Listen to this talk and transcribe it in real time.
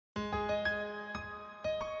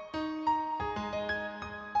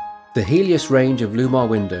The Helios range of Lumar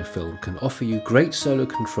window film can offer you great solar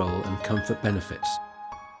control and comfort benefits.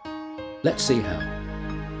 Let's see how.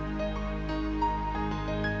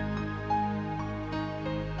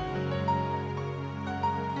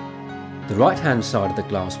 The right-hand side of the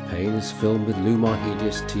glass pane is filmed with Lumar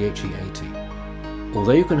Helios THE80.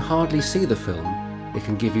 Although you can hardly see the film, it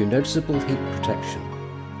can give you noticeable heat protection.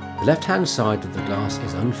 The left-hand side of the glass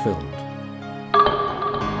is unfilmed.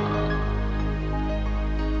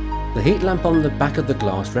 The heat lamp on the back of the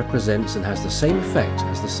glass represents and has the same effect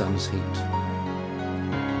as the sun's heat.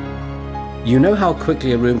 You know how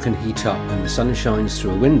quickly a room can heat up when the sun shines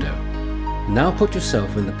through a window. Now put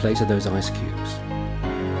yourself in the place of those ice cubes.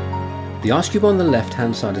 The ice cube on the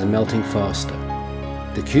left-hand side is melting faster.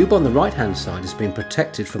 The cube on the right-hand side is being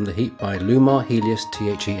protected from the heat by Lumar Helios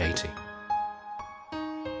THE80.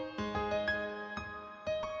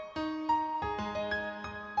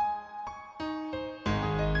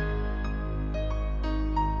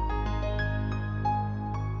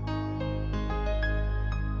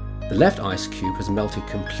 The left ice cube has melted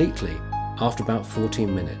completely after about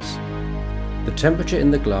 14 minutes. The temperature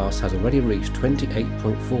in the glass has already reached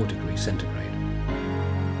 28.4 degrees centigrade.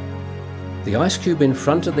 The ice cube in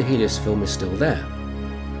front of the Helios film is still there.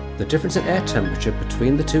 The difference in air temperature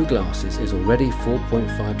between the two glasses is already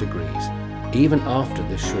 4.5 degrees, even after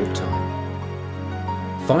this short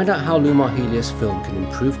time. Find out how Lumar Helios film can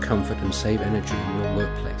improve comfort and save energy in your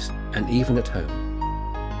workplace, and even at home.